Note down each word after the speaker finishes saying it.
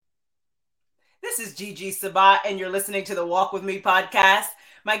This is Gigi Sabat, and you're listening to the Walk With Me podcast.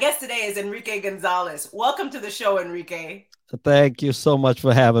 My guest today is Enrique Gonzalez. Welcome to the show, Enrique. Thank you so much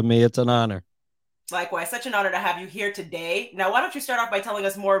for having me. It's an honor. Likewise, such an honor to have you here today. Now, why don't you start off by telling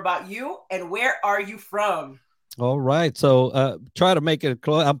us more about you and where are you from? All right. So try to make it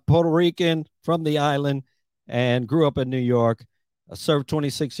close. I'm Puerto Rican from the island and grew up in New York. I served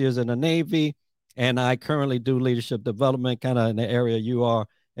 26 years in the Navy, and I currently do leadership development, kind of in the area you are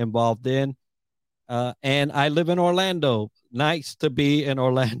involved in. And I live in Orlando. Nice to be in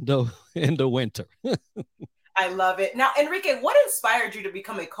Orlando in the winter. I love it. Now, Enrique, what inspired you to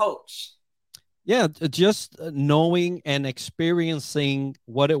become a coach? Yeah, just knowing and experiencing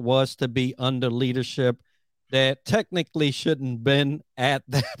what it was to be under leadership that technically shouldn't been at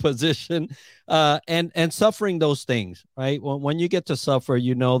that position, and suffering those things, right? When you get to suffer,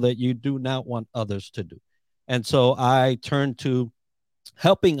 you know that you do not want others to do. And so I turned to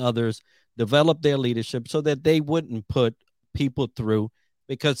helping others develop their leadership so that they wouldn't put people through,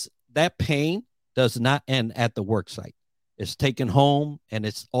 because that pain does not end at the work site. It's taken home and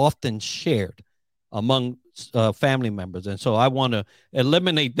it's often shared among family members. And so I want to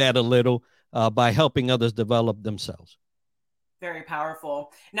eliminate that a little by helping others develop themselves. Very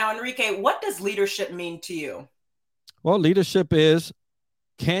powerful. Now, Enrique, what does leadership mean to you? Well, leadership is,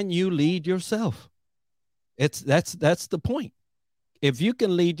 can you lead yourself? That's the point. If you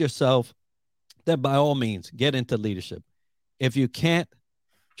can lead yourself, then by all means get into leadership. If you can't,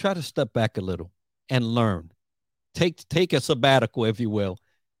 try to step back a little and learn. Take a sabbatical, if you will,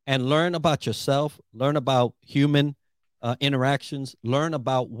 and learn about yourself, learn about human interactions, learn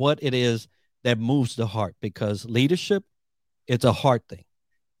about what it is that moves the heart, because leadership, it's a heart thing.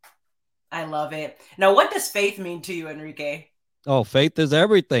 I love it. Now, what does faith mean to you, Enrique? Oh, faith is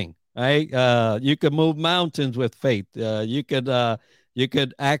everything, right? You could move mountains with faith. You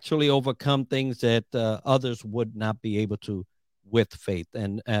could actually overcome things that others would not be able to with faith.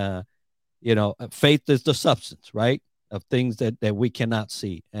 And faith is the substance, right, of things that we cannot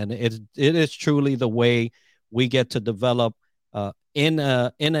see, and it is truly the way we get to develop in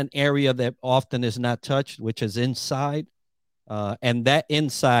an area that often is not touched, which is inside, and that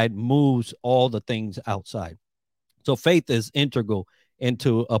inside moves all the things outside. So faith is integral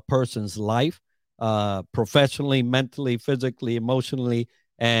into a person's life, professionally, mentally, physically, emotionally,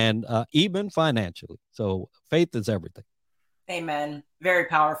 and even financially. So faith is everything. Amen. Very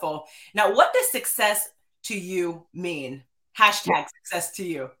powerful. Now, what does success to you mean? Hashtag success to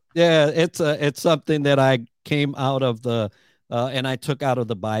you. Yeah, it's something that I came out of the and I took out of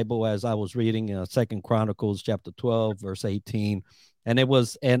the Bible as I was reading Second Chronicles chapter 12 verse 18, and it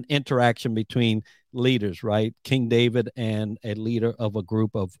was an interaction between leaders, right? King David and a leader of a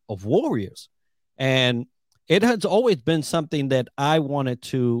group of warriors, and it has always been something that I wanted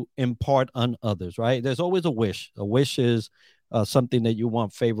to impart on others, right? There's always a wish. A wish is something that you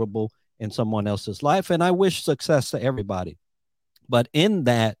want favorable in someone else's life, and I wish success to everybody. But in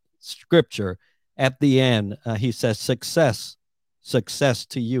that scripture, at the end, he says, success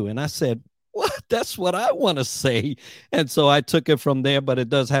to you. And I said, what? That's what I want to say. And so I took it from there, but it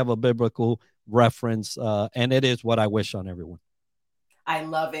does have a biblical reference, and it is what I wish on everyone. I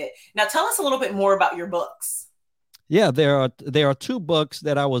love it. Now, tell us a little bit more about your books. Yeah, there are two books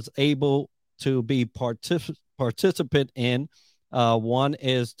that I was able to be participant in. One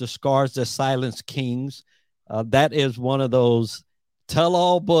is The Scars That Silence Kings. That is one of those tell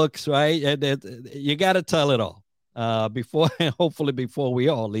all books, right? And you got to tell it all before, hopefully, before we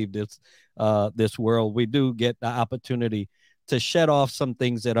all leave this world. We do get the opportunity to shed off some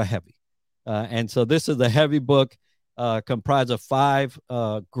things that are heavy, and so this is a heavy book, comprised of five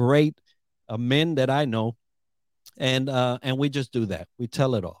great men that I know, and we just do that. We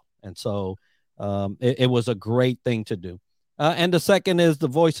tell it all, and so it was a great thing to do. And the second is the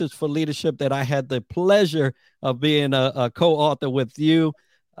Voices for Leadership that I had the pleasure of being a co-author with you.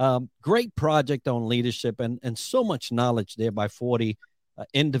 Great project on leadership, and so much knowledge there by 40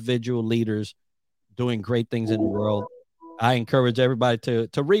 individual leaders doing great things in the world. I encourage everybody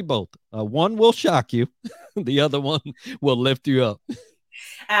to read both. One will shock you, the other one will lift you up.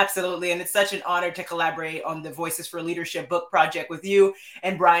 Absolutely. And it's such an honor to collaborate on the Voices for Leadership book project with you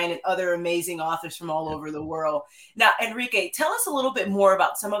and Brian and other amazing authors from all over the world. Now, Enrique, tell us a little bit more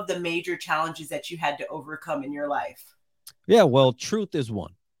about some of the major challenges that you had to overcome in your life. Yeah, well, truth is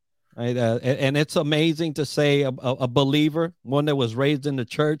one. Right? And it's amazing to say a believer, one that was raised in the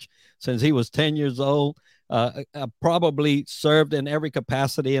church since he was 10 years old, probably served in every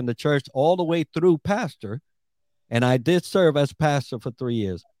capacity in the church all the way through pastor. And I did serve as pastor for 3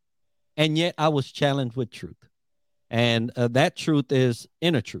 years. And yet I was challenged with truth. And that truth is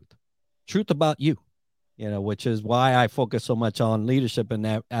inner truth. truth about you, which is why I focus so much on leadership in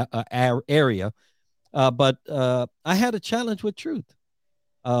that area. But I had a challenge with truth.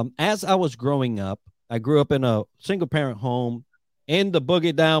 As I was growing up, I grew up in a single parent home in the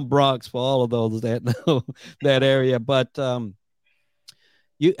Boogie Down Bronx for all of those that know that area. But I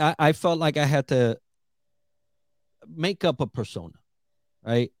felt like I had to make up a persona,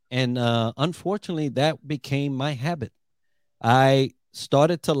 right? And unfortunately, that became my habit. I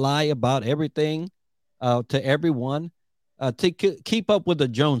started to lie about everything to everyone to keep up with the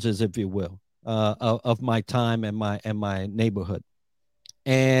Joneses, if you will, of my time and my neighborhood.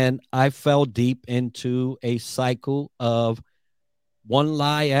 And I fell deep into a cycle of one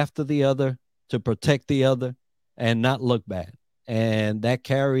lie after the other to protect the other and not look bad. And that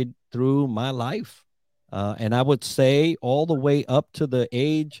carried through my life. And I would say all the way up to the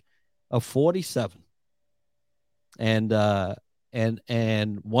age of 47. And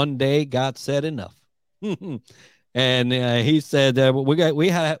one day God said enough. And he said we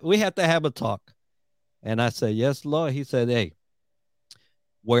have to have a talk. And I said, yes, Lord. He said, hey,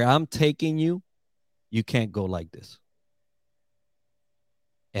 where I'm taking you, you can't go like this.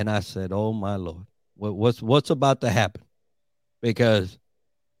 And I said, oh my Lord, what's about to happen? Because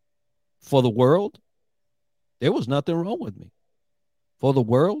for the world, there was nothing wrong with me. For the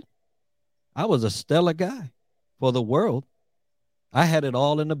world, I was a stellar guy. For the world, I had it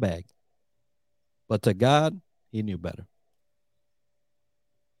all in the bag. But to God, he knew better.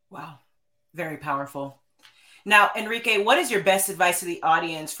 Wow. Very powerful. Now, Enrique, what is your best advice to the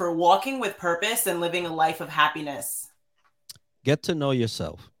audience for walking with purpose and living a life of happiness? Get to know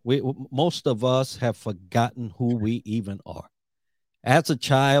yourself. Most of us have forgotten who we even are. As a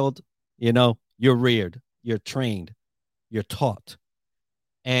child, you're reared, you're trained, you're taught.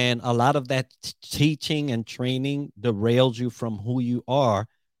 And a lot of that teaching and training derails you from who you are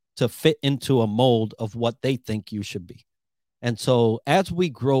to fit into a mold of what they think you should be. And so as we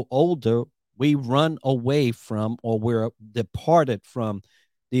grow older, we run away from, or we're departed from,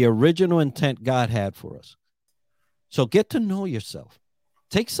 the original intent God had for us. So get to know yourself.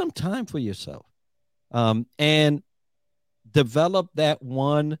 Take some time for yourself, and develop that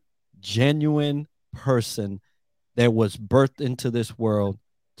one genuine person that was birthed into this world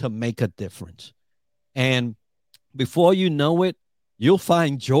to make a difference. And before you know it, you'll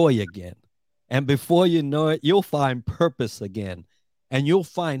find joy again. And before you know it, you'll find purpose again. And you'll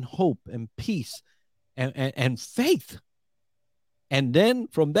find hope and peace and faith. And then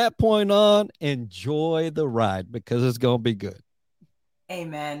from that point on, enjoy the ride because it's going to be good.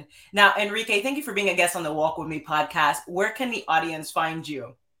 Amen. Now, Enrique, thank you for being a guest on the Walk With Me podcast. Where can the audience find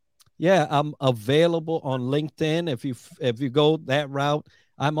you? Yeah, I'm available on LinkedIn if you go that route.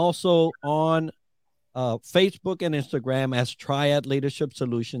 I'm also on Facebook and Instagram as Triad Leadership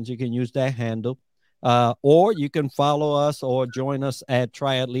Solutions. You can use that handle. Or you can follow us or join us at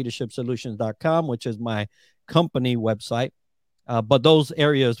triadleadershipsolutions.com, which is my company website. But those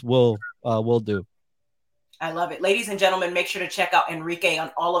areas will do. I love it. Ladies and gentlemen, make sure to check out Enrique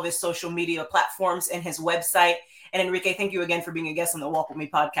on all of his social media platforms and his website. And Enrique, thank you again for being a guest on the Walk With Me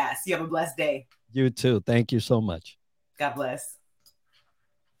podcast. You have a blessed day. You too. Thank you so much. God bless.